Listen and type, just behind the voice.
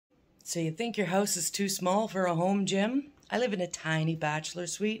So you think your house is too small for a home gym? I live in a tiny bachelor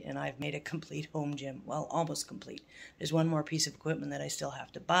suite and I've made a complete home gym. Well, almost complete. There's one more piece of equipment that I still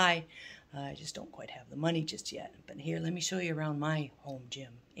have to buy. I just don't quite have the money just yet. But here, let me show you around my home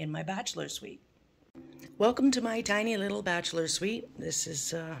gym in my bachelor suite. Welcome to my tiny little bachelor suite. This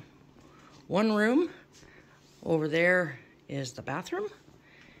is one room. Over there is the bathroom.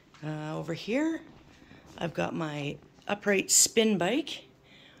 Over here, I've got my upright spin bike.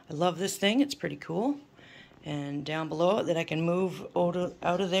 I love this thing, it's pretty cool. And down below it that I can move out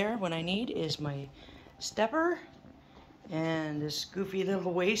of there when I need is my stepper and this goofy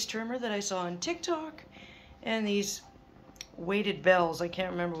little waist trimmer that I saw on TikTok and these weighted bells. I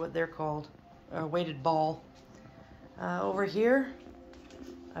can't remember what they're called. Weighted ball. Over here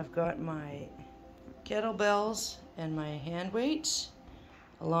I've got my kettlebells and my hand weights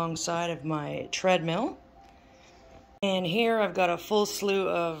alongside of my treadmill. And here I've got a full slew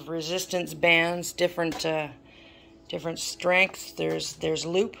of resistance bands, different strengths. There's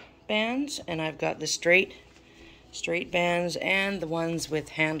loop bands, and I've got the straight bands and the ones with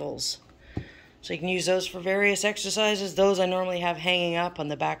handles. So you can use those for various exercises. Those I normally have hanging up on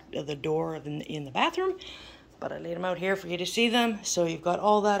the back of the door in the bathroom, but I laid them out here for you to see them. So you've got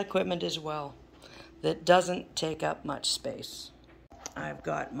all that equipment as well that doesn't take up much space. I've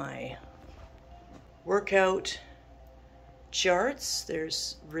got my workout charts.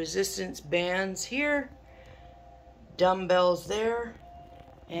 There's resistance bands here, dumbbells there,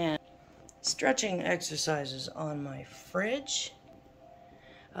 and stretching exercises on my fridge.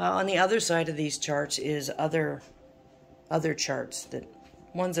 On the other side of these charts is other charts,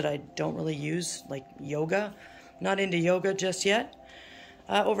 ones that I don't really use, like yoga. Not into yoga just yet.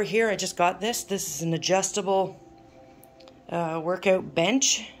 Over here I just got this. This is an adjustable workout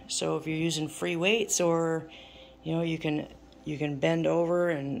bench. So if you're using free weights, or you can bend over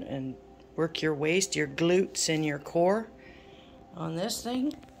and work your waist, your glutes, and your core on this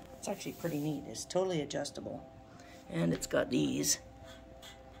thing. It's actually pretty neat. It's totally adjustable. And it's got these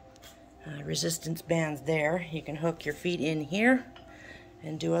resistance bands there. You can hook your feet in here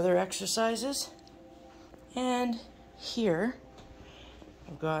and do other exercises. And here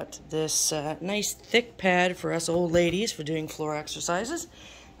I've got this nice thick pad for us old ladies for doing floor exercises.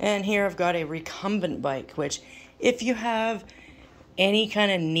 And here I've got a recumbent bike, which if you have any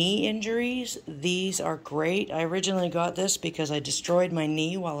kind of knee injuries, these are great. I originally got this because I destroyed my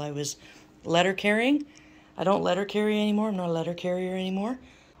knee while I was letter carrying. I don't letter carry anymore. I'm not a letter carrier anymore.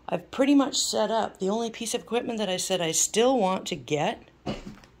 I've pretty much set up. The only piece of equipment that I said I still want to get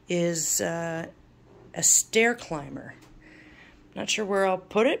is a stair climber. Not sure where I'll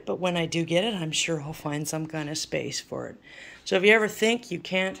put it, but when I do get it, I'm sure I'll find some kind of space for it. So if you ever think you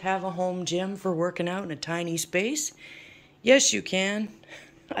can't have a home gym for working out in a tiny space, yes, you can.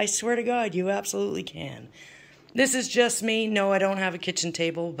 I swear to God, you absolutely can. This is just me. No, I don't have a kitchen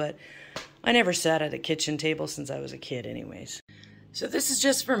table, but I never sat at a kitchen table since I was a kid anyways. So this is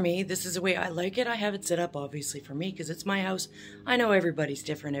just for me. This is the way I like it. I have it set up obviously for me because it's my house. I know everybody's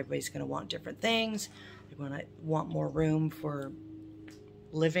different. Everybody's going to want different things. They're going to want more room for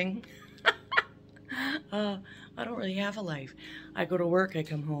living. I don't really have a life. I go to work, I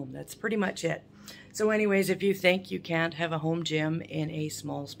come home. That's pretty much it. So anyways, if you think you can't have a home gym in a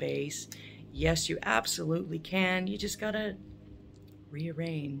small space, yes, you absolutely can. You just gotta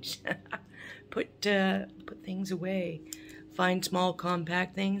rearrange. Put things away. Find small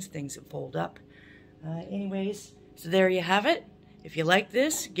compact things that fold up. Anyways, so there you have it. If you like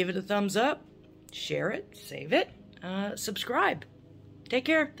this, give it a thumbs up, share it, save it, subscribe. Take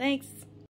care. Thanks.